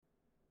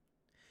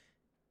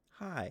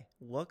Hi,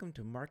 welcome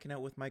to Marking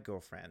Out with My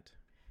Girlfriend.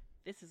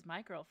 This is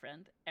my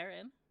girlfriend,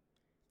 Erin,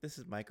 This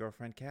is my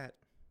girlfriend, Kat.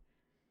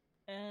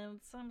 and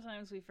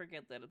sometimes we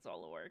forget that it's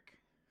all a work.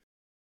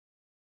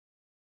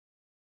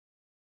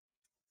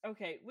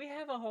 Okay, we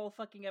have a whole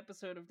fucking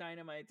episode of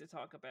Dynamite to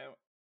talk about.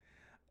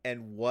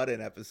 And what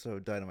an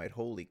episode, Dynamite.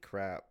 Holy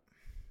crap.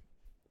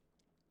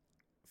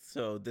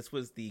 So, this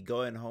was the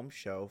going home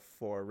show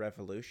for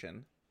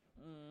Revolution.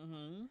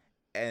 Mm-hmm.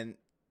 And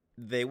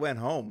they went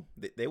home.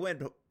 They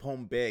went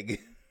home big.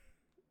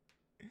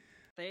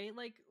 They,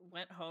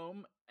 went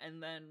home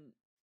and then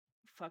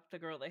fucked the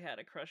girl they had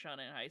a crush on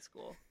in high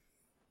school.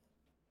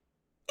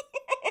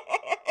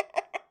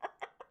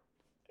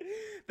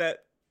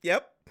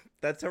 Yep,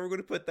 that's how we're going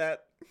to put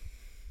that.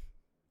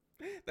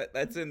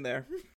 That's in there.